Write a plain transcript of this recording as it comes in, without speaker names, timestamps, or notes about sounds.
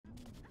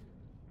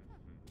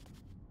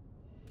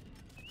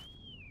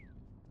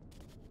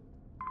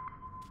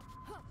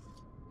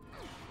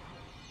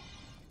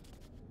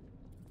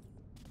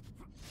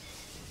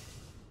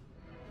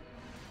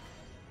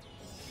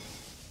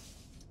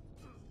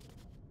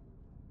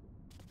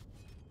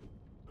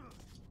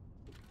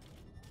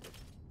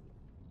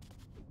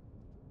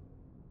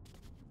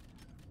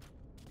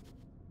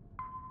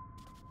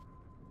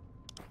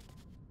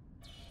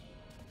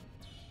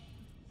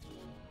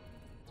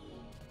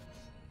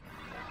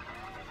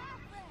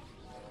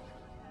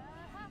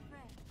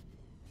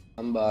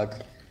I'm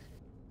back.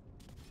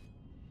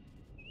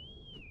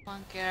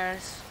 One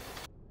cares.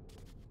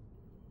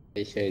 I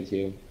hate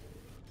you.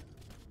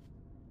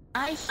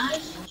 I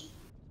hate you.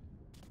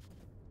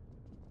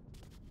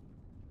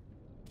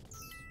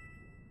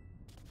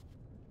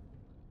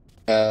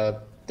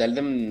 Tell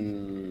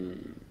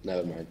them...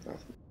 Never mind,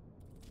 nothing.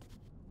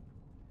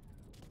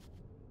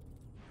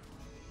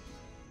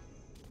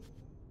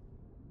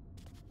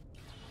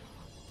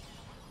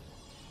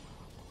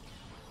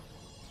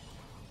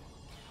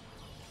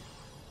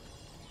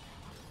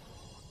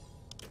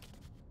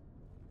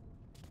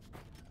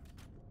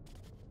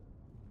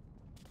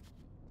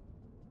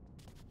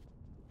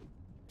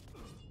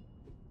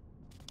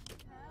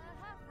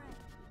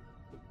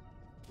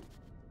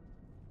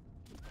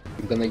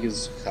 I'm gonna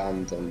use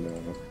hand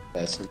on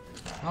person.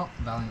 Oh,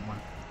 ValiantOne.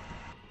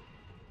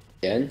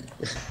 Again?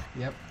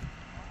 Yep.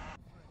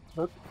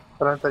 Look,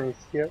 Brandon is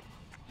here.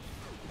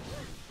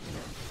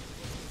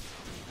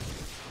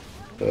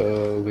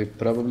 We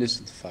probably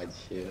should fight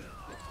here.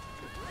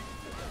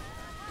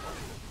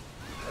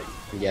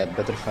 Yeah,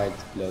 better fight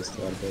close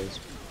to our base.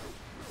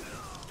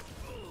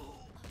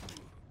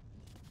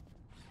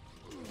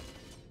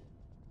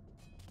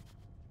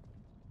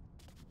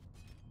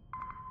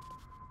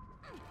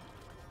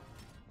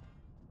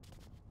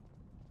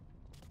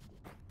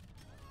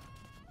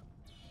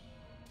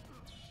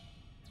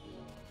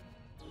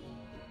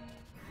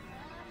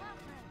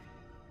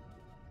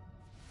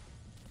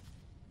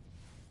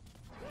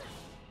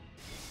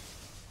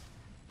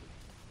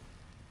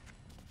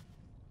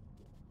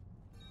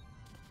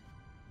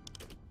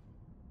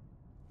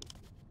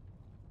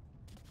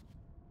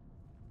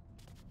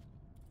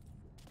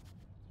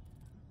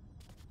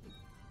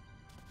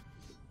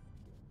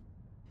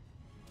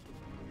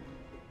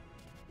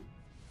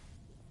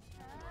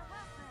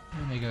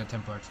 And they get a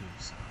Templar too,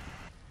 so.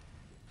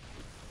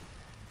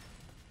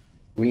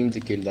 We need to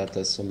kill that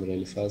SM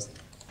really fast.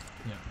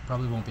 Yeah,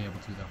 probably won't be able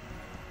to though.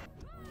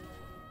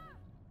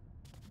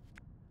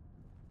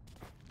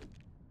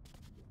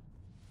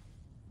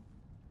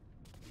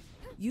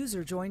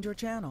 User joined your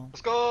channel.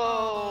 Let's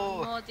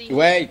go! Modi,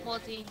 Wait!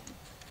 Modi.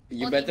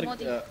 You Modi, better...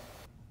 Modi.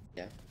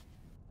 yeah.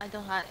 I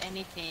don't have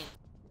anything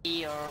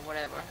or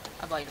whatever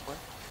available.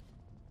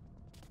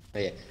 Oh,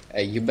 yeah.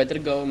 You better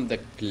go on the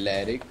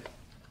cleric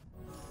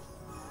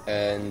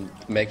and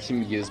make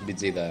him use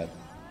BG there.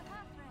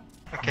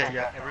 Okay,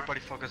 yeah, everybody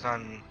focus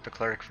on the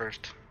cleric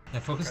first. Yeah,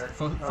 focus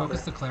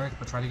the cleric,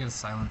 but try to get a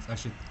silence.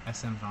 Actually,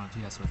 SM's on a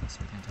GS with us,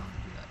 so we can't tell him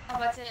to do that.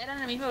 Paitsi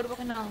eran el mismo grupo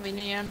que nos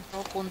vinieron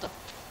todo juntos.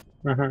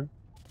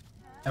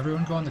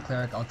 Everyone go on the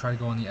cleric, I'll try to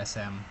go on the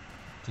SM,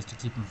 just to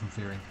keep him from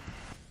fearing.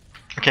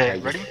 Okay,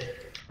 ready?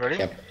 Ready?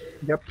 Yep.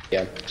 Yep.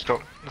 Yeah. Let's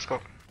go, let's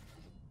go.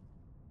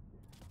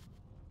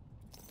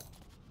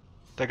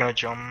 They're gonna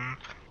jump.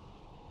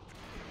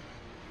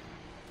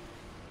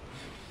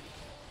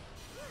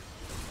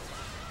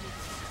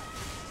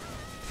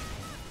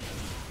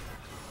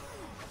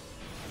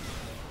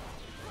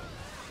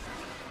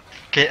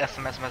 Okay,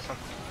 SM.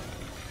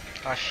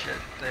 Ah shit,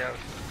 they have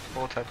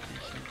both have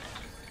PC.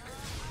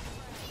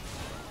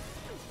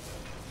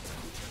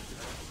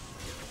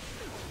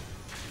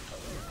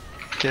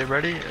 Okay,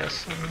 ready?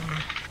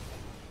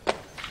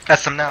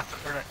 SM now.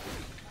 Alright.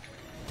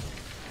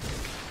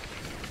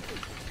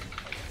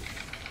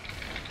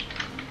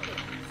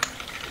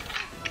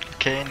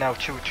 Okay, now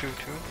two.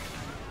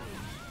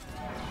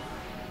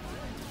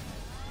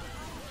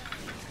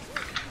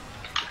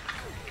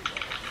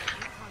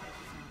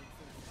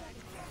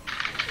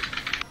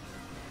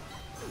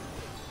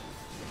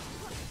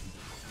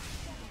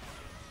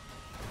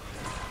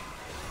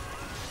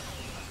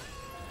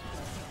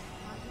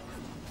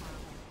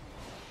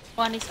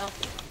 One is off.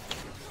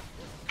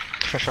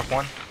 Finish off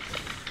one.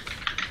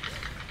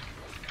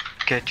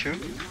 Okay, two.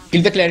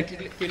 Kill the cleric,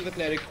 kill the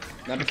cleric.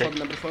 Number Okay. 4,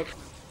 number 4.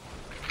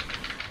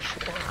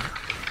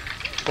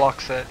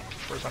 Blocks it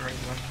for some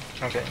reason.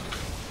 Okay.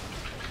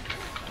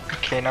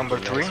 Okay, number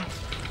 3.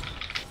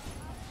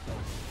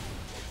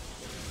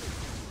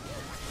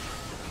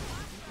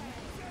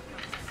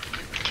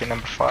 Okay,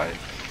 number 5.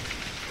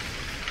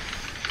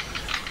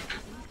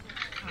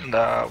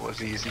 That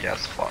was easy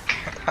as fuck.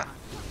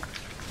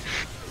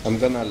 I'm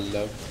gonna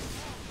love.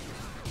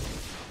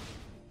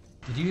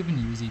 Did you even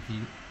use EP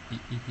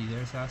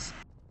there, Sass?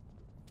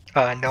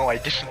 No, I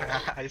didn't.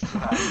 I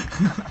saw.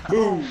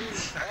 Boom!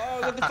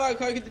 Oh, what the fuck?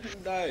 How he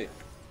didn't die?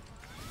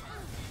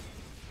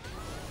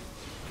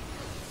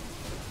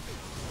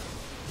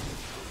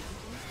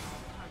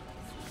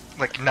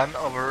 Like, none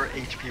of our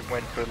HP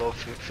went below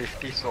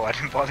 50, so I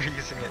didn't bother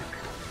using it.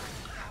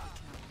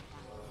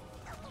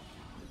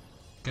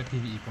 Get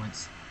PvE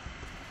points.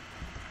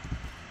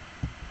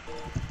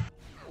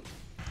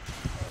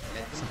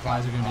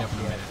 Supplies are gonna be up in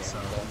a minute, so.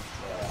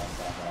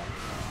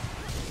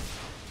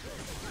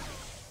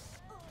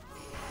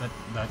 That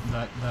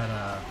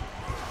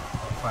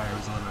fire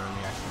was a little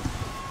early, actually.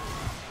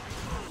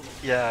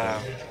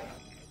 Yeah.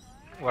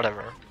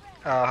 Whatever.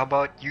 How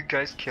about you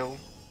guys kill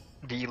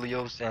the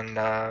Elios and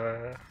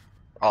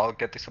I'll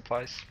get the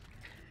supplies.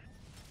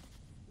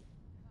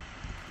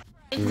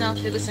 He's now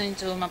listening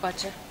to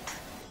Mapache.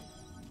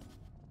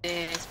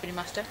 The Spirit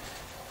Master.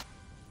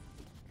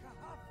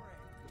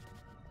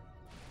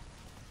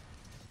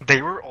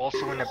 They were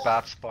also in a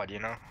bad spot, you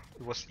know?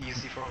 It was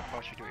easy for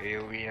Mapache to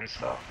AoE and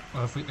stuff.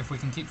 Well, if we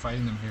can keep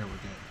fighting them here, we're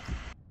good.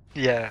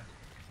 Yeah.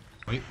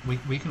 We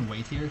can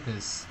wait here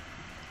because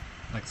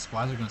like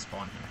supplies are gonna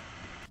spawn here.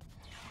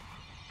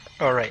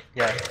 Alright,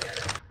 yeah.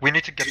 We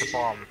need to get the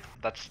bomb.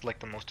 That's like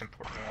the most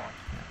important one.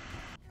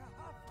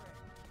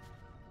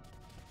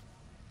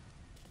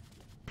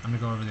 I'm gonna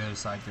go over the other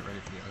side, get ready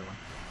for the other one.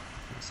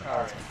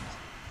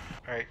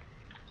 Alright.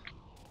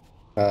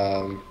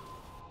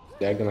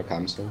 They're gonna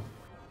come soon.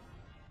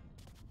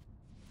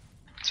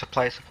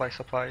 Supplies.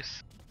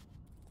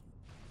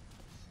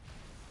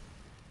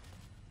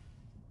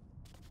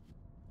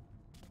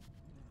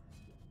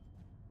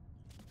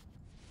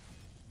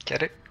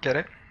 Get it?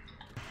 Okay.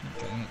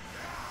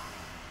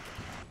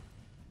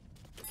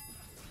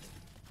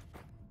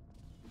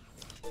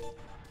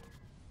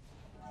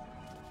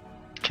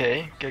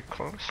 Okay, get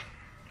close.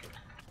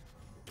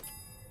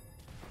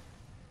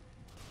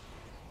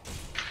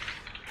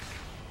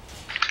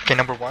 Okay,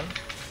 number one.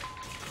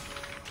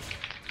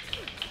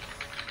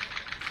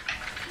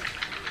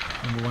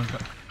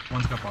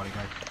 One's got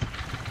bodyguard.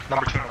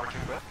 Number two,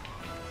 what?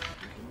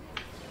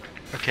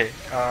 Okay,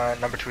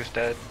 number two is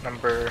dead.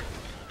 Number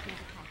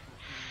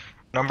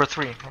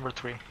three.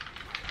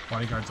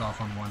 Bodyguard's off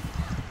on one.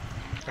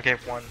 Okay,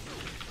 one.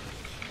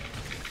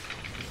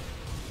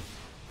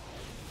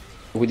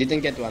 We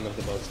didn't get one of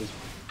the boxes.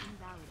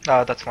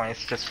 That's fine,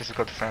 it's just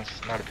physical defense,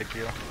 not a big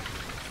deal.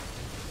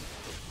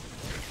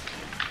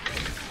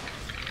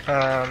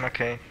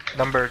 Okay,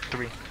 number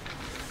three.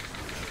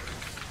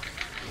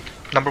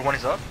 Number one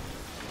is up.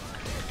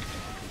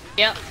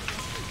 Yep.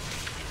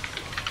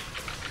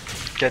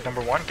 Get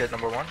number one.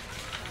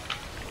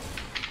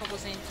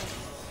 Focusing.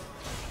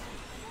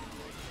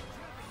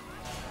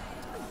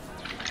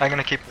 I'm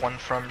gonna keep one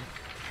from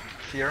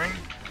fearing.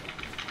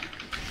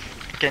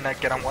 Okay, now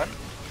get on one.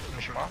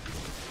 Finish him off.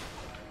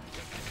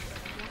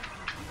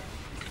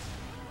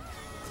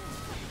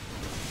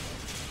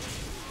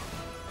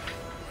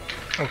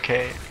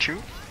 Okay,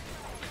 two.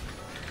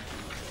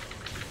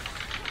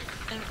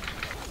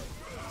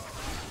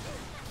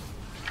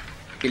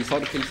 Kill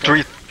 4.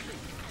 Three.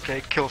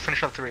 Okay, kill.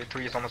 Finish off three.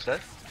 Three is almost dead.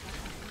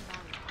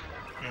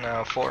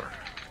 No, four.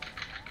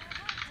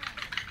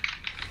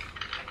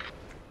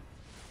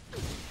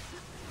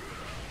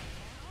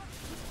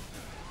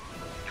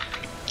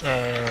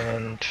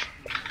 And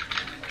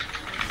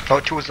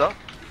two is up.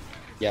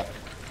 Yeah.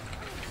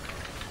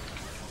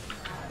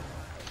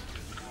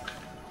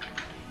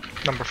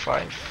 Number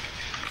 5.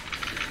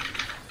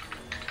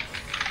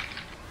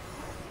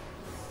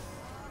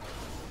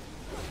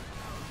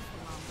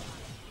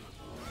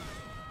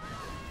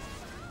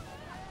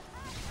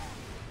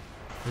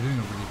 They're doing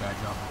a really bad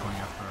job of going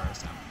after our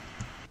SM.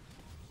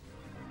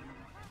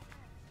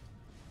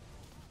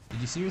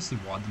 Did you seriously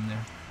wad them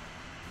there?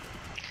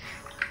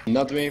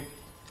 Not me.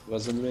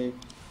 Wasn't me.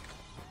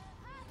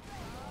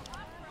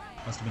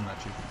 Must have been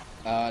Lechu.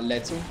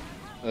 Let's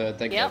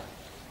take Yep.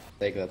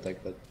 that.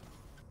 Take that.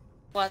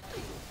 What?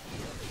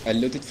 I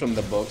loot it from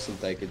the box and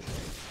take it. You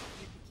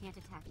can't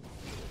attack that.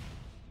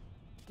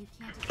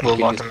 We'll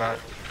Kill lock this- them out.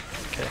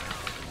 Okay.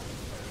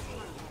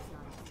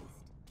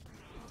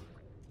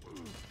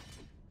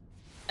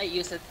 I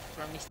use it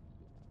for me.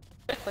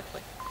 Quick.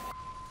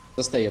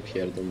 Just stay up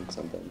here then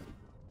sometime.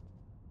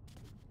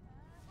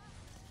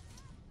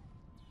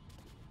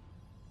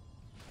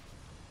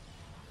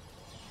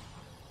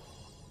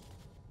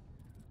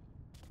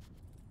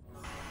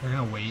 They're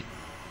gonna wait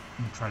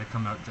and try to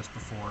come out just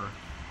before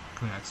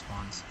Kunak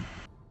spawns.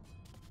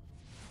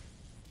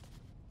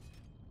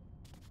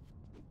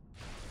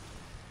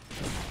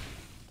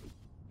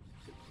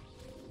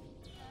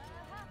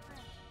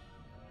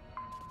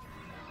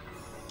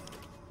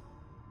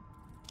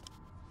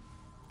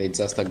 They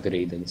just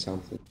agreed on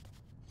something.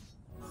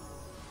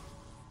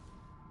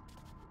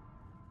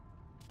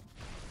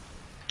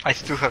 I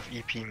still have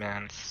EP,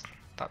 man.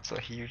 That's a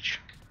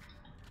huge.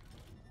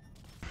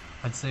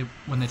 I'd say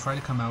when they try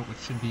to come out, which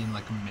should be in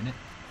like a minute,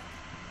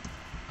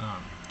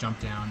 jump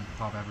down,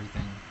 pop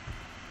everything,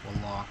 we'll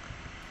lock,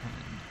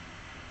 and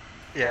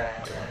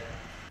Yeah.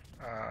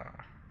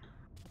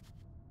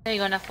 Are you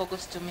gonna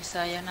focus to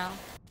Misayo now?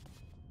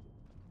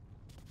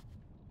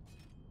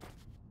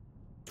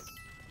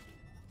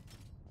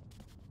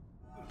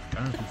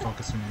 Gunner's been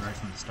focusing me right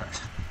from the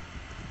start.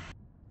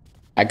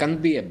 I can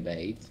be a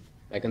bait.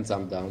 I can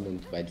jump down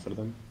and wait for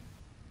them.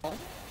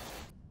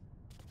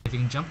 If you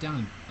can jump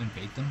down and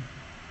bait them,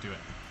 do it.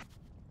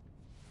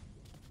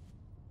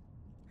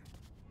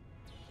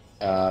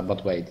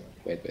 But wait.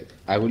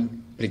 I will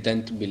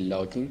pretend to be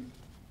locking.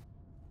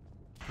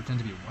 Pretend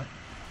to be what?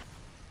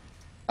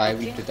 I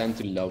will pretend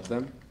to lock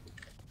them,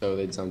 so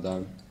they jump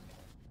down.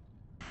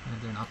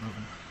 They're not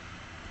moving.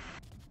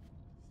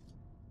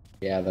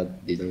 Yeah,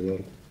 that didn't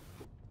work.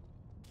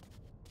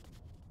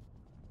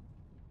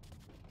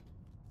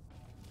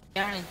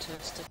 You're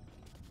interested.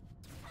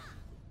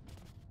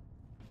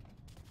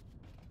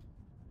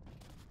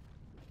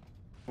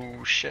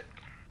 Oh shit.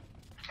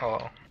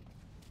 Oh.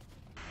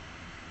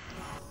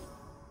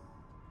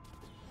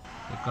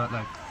 They've got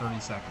like 30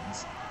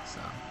 seconds, so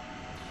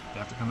they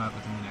have to come out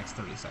within the next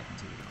 30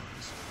 seconds or you're gonna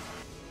lose.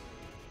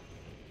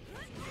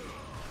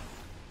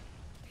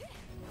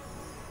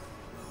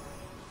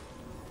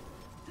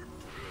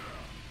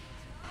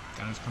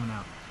 Gunner's coming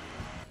out.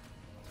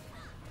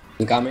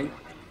 Incoming.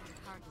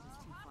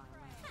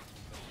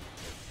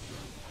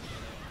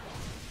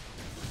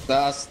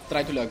 Just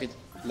try to lock it.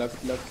 Lock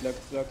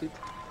it.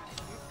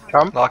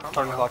 Jump.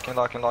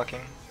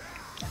 Locking.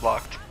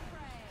 Locked.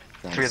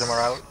 Nice. 3 of them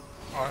are out.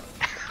 Alright.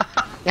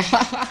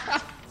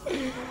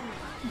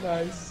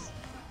 Nice.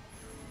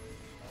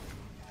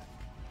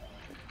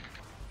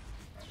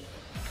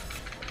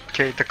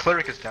 Okay, the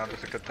cleric is down,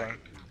 that's a good thing.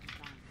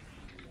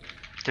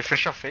 They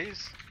finish off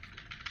Faze?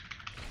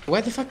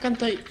 Why the fuck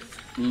can't I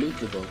loot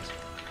the bot?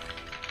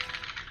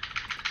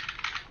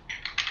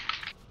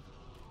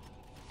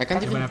 I can't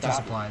They even went after tap.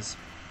 supplies.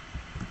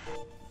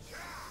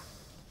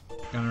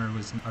 Gunner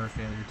was our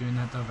failure doing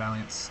that though.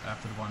 Valiant's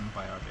after the one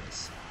by our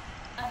base.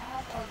 I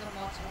have all the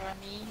mods over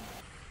me.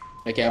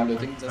 Okay, I'm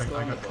looting. Just go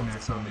I on the got bot.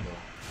 connects on me.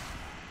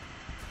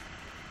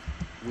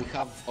 We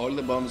have all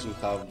the bombs. We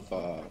have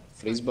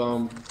freeze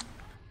bomb.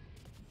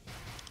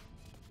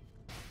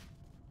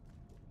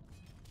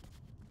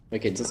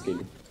 Okay, just kill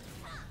it.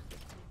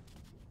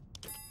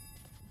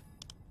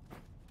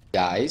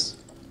 Guys,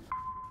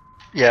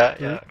 Yeah,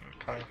 I'm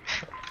coming.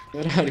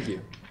 where are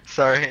you?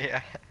 Sorry,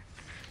 yeah.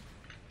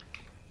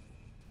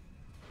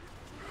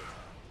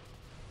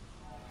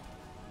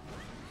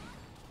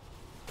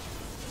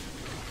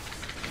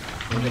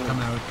 When they come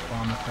out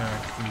on the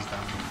cleric, freeze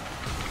down.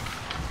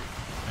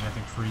 And I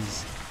think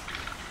freeze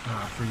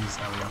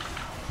Elio.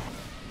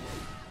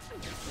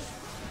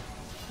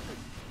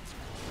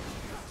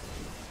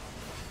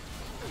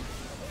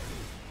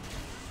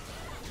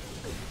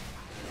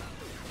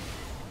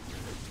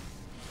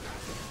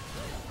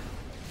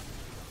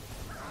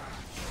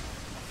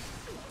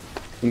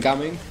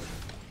 Incoming.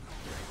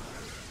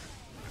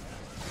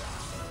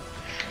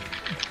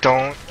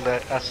 Don't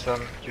let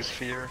SM use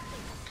fear.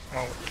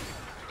 Oh.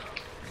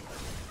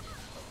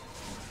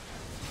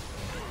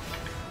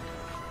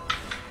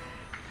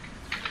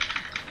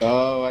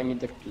 Oh, I need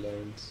the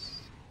clones.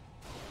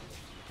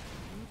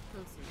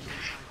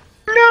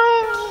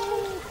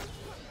 No!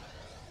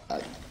 Uh,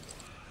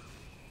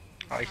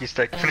 Oh, he's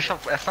dead. Finish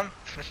off SM.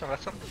 Finish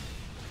off SM.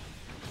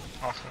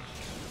 Awesome.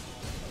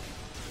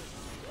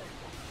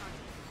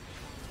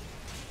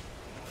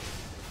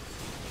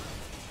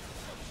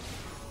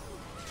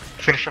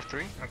 Finish off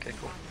 3? Okay,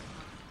 cool.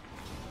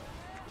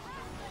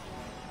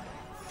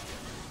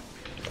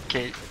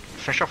 Okay,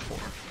 finish off 4.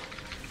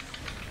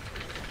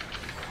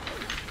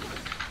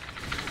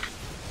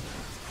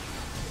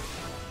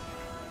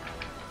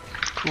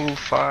 Cool,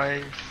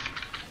 5.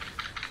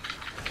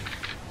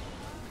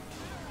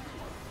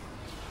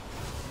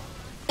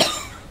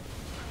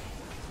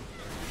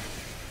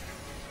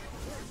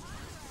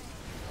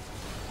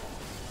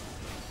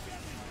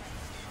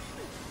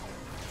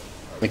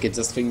 okay,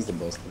 just finish the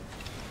boss.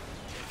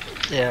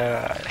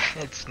 Yeah,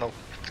 it's kind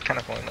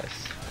of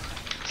pointless.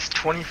 It's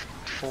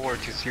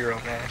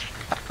 24-0, man.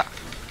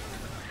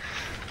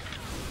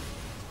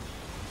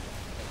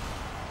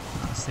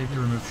 Save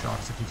your remove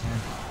shocks if you can.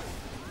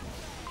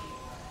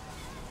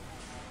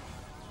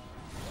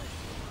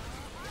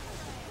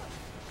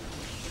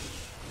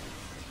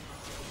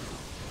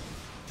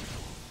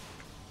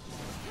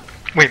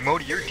 Wait,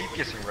 Modi, you're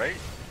DPSing, right?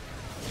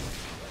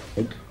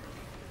 Nope.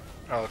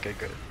 Oh, okay,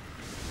 good.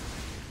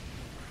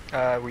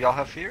 We all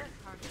have fear?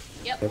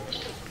 Yep.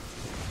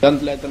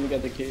 Don't let them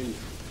get the kill.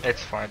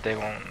 It's fine, they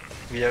won't.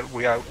 We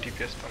out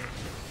DPS them.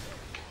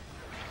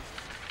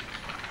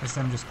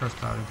 SM just cross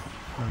clouded.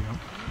 There we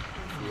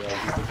go.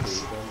 Yeah,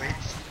 he's the kill. Wait.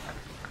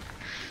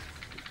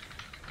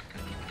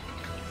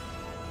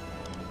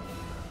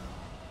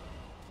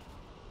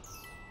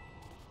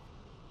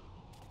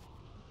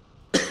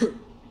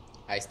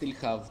 I still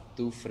have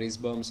 2 freeze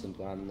bombs and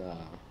 1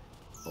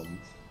 bomb.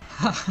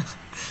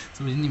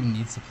 So we didn't even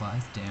need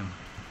supplies? Damn.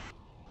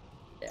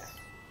 Yeah.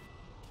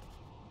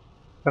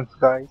 Thanks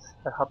guys,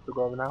 I have to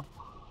go now.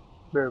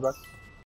 Be right back.